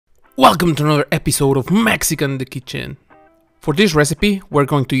Welcome to another episode of Mexican in the Kitchen. For this recipe, we're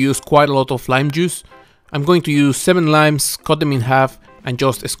going to use quite a lot of lime juice. I'm going to use 7 limes, cut them in half, and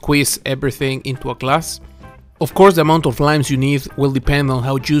just squeeze everything into a glass. Of course, the amount of limes you need will depend on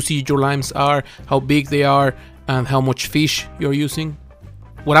how juicy your limes are, how big they are, and how much fish you're using.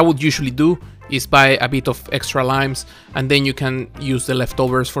 What I would usually do is buy a bit of extra limes, and then you can use the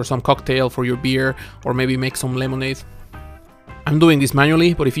leftovers for some cocktail, for your beer, or maybe make some lemonade. I'm doing this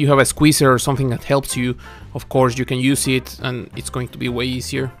manually, but if you have a squeezer or something that helps you, of course you can use it and it's going to be way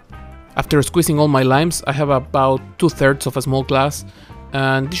easier. After squeezing all my limes, I have about 2/3 of a small glass,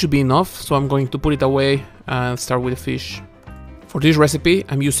 and this should be enough, so I'm going to put it away and start with the fish. For this recipe,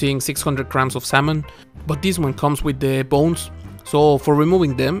 I'm using 600 grams of salmon, but this one comes with the bones, so for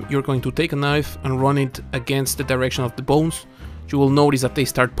removing them, you're going to take a knife and run it against the direction of the bones. You will notice that they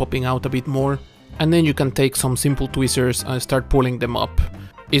start popping out a bit more. And then you can take some simple tweezers and start pulling them up.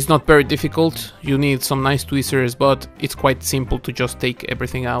 It's not very difficult, you need some nice tweezers, but it's quite simple to just take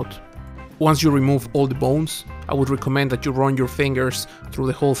everything out. Once you remove all the bones, I would recommend that you run your fingers through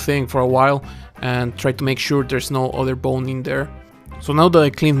the whole thing for a while and try to make sure there's no other bone in there. So now that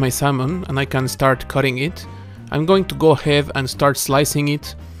I cleaned my salmon and I can start cutting it, I'm going to go ahead and start slicing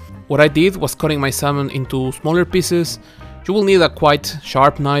it. What I did was cutting my salmon into smaller pieces. You will need a quite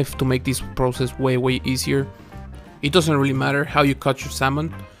sharp knife to make this process way easier. It doesn't really matter how you cut your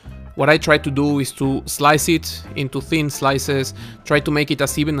salmon. What I try to do is to slice it into thin slices, try to make it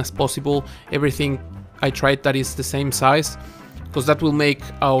as even as possible. Everything I tried that is the same size, because that will make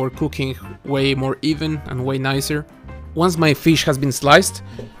our cooking way more even and way nicer. Once my fish has been sliced,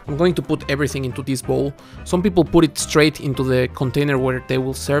 I'm going to put everything into this bowl. Some people put it straight into the container where they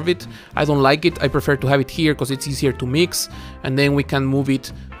will serve it. I don't like it, I prefer to have it here because it's easier to mix, and then we can move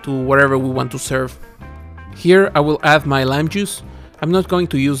it to wherever we want to serve. Here I will add my lime juice. I'm not going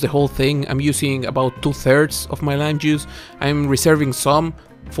to use the whole thing, I'm using about 2/3 of my lime juice. I'm reserving some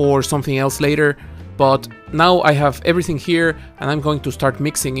for something else later, but now I have everything here and I'm going to start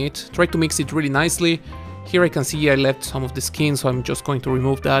mixing it. Try to mix it really nicely. Here I can see I left some of the skin, so I'm just going to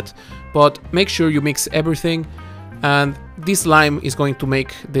remove that. But make sure you mix everything, and this lime is going to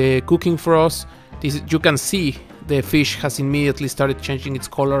make the cooking for us. You can see the fish has immediately started changing its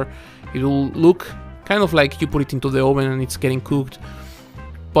color. It will look kind of like you put it into the oven and it's getting cooked.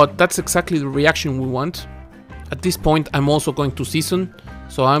 But that's exactly the reaction we want. At this point I'm also going to season,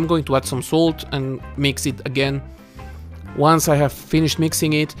 so I'm going to add some salt and mix it again. Once I have finished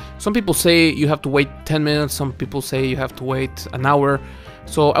mixing it, some people say you have to wait 10 minutes, some people say you have to wait an hour.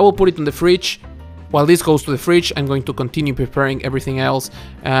 So I will put it in the fridge. While this goes to the fridge, I'm going to continue preparing everything else,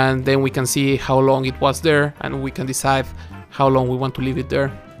 and then we can see how long it was there and we can decide how long we want to leave it there.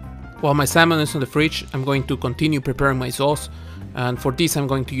 While my salmon is in the fridge, I'm going to continue preparing my sauce, and for this I'm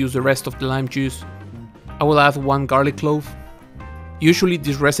going to use the rest of the lime juice. I will add 1 garlic clove. Usually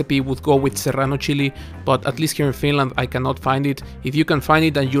this recipe would go with serrano chili, but at least here in Finland I cannot find it. If you can find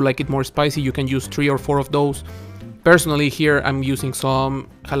it and you like it more spicy, you can use 3 or 4 of those. Personally here I'm using some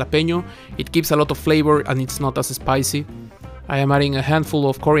jalapeno. It gives a lot of flavor and it's not as spicy. I am adding a handful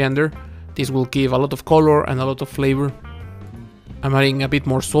of coriander. This will give a lot of color and a lot of flavor. I'm adding a bit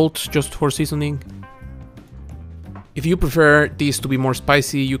more salt just for seasoning. If you prefer this to be more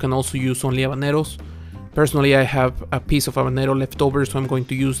spicy, you can also use only habaneros. Personally, I have a piece of habanero left over, so I'm going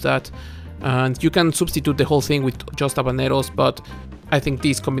to use that. And you can substitute the whole thing with just habaneros, but I think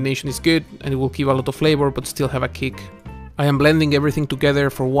this combination is good and it will give a lot of flavor but still have a kick. I am blending everything together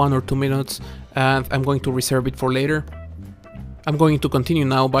for 1 or 2 minutes and I'm going to reserve it for later. I'm going to continue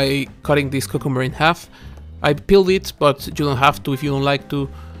now by cutting this cucumber in half. I peeled it, but you don't have to if you don't like to.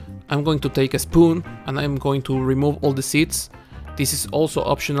 I'm going to take a spoon and I'm going to remove all the seeds. This is also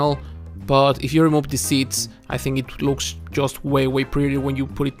optional. But if you remove the seeds, I think it looks just way prettier when you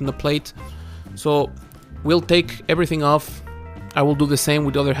put it in the plate. So we'll take everything off. I will do the same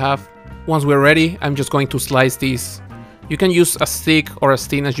with the other half. Once we're ready, I'm just going to slice these. You can use as thick or as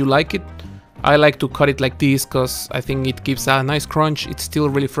thin as you like it. I like to cut it like this because I think it gives a nice crunch. It's still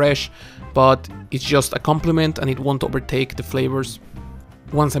really fresh, but it's just a complement and it won't overtake the flavors.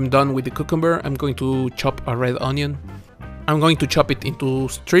 Once I'm done with the cucumber, I'm going to chop a red onion. I'm going to chop it into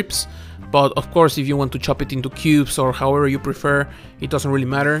strips, but of course if you want to chop it into cubes or however you prefer, it doesn't really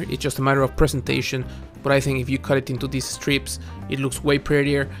matter, it's just a matter of presentation. But I think if you cut it into these strips, it looks way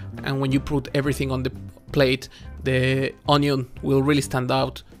prettier, and when you put everything on the plate, the onion will really stand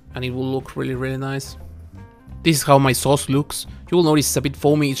out and it will look really nice. This is how my sauce looks. You will notice it's a bit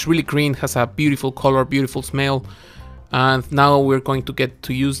foamy, it's really green, has a beautiful color, beautiful smell. And now we're going to get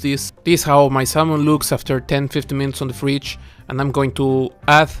to use this. This is how my salmon looks after 10-15 minutes on the fridge, and I'm going to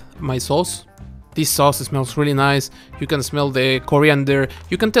add my sauce. This sauce smells really nice. You can smell the coriander.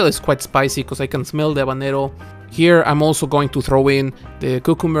 You can tell it's quite spicy because I can smell the habanero. Here I'm also going to throw in the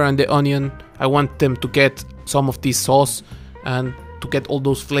cucumber and the onion. I want them to get some of this sauce and to get all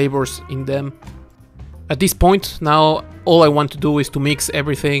those flavors in them. At this point now all I want to do is to mix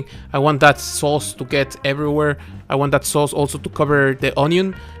everything. I want that sauce to get everywhere. I want that sauce also to cover the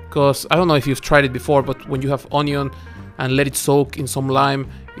onion, because I don't know if you've tried it before, but when you have onion and let it soak in some lime,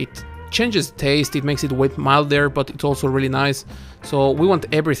 it changes the taste, it makes it way milder, but it's also really nice. So we want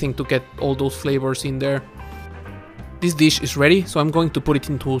everything to get all those flavors in there. This dish is ready, so I'm going to put it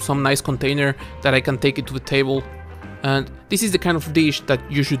into some nice container that I can take it to the table. And this is the kind of dish that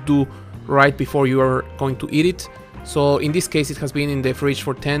you should do right before you are going to eat it. So in this case it has been in the fridge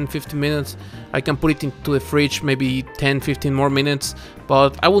for 10-15 minutes. I can put it into the fridge maybe 10-15 more minutes,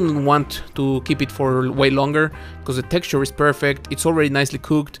 but I wouldn't want to keep it for way longer because the texture is perfect, it's already nicely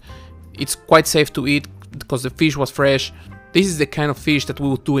cooked, it's quite safe to eat because the fish was fresh. This is the kind of fish that we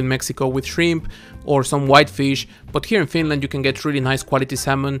would do in Mexico with shrimp or some white fish, but here in Finland you can get really nice quality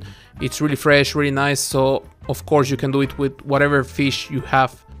salmon. It's really fresh, really nice, so of course you can do it with whatever fish you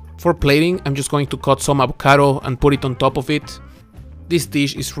have. For plating, I'm just going to cut some avocado and put it on top of it. This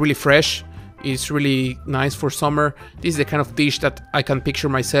dish is really fresh, it's really nice for summer. This is the kind of dish that I can picture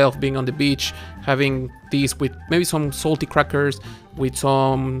myself being on the beach, having this with maybe some salty crackers, with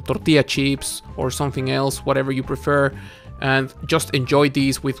some tortilla chips or something else, whatever you prefer, and just enjoy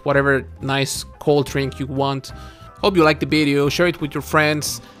these with whatever nice cold drink you want. Hope you liked the video, share it with your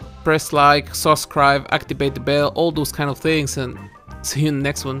friends, press like, subscribe, activate the bell, all those kind of things, and see you in the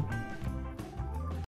next one.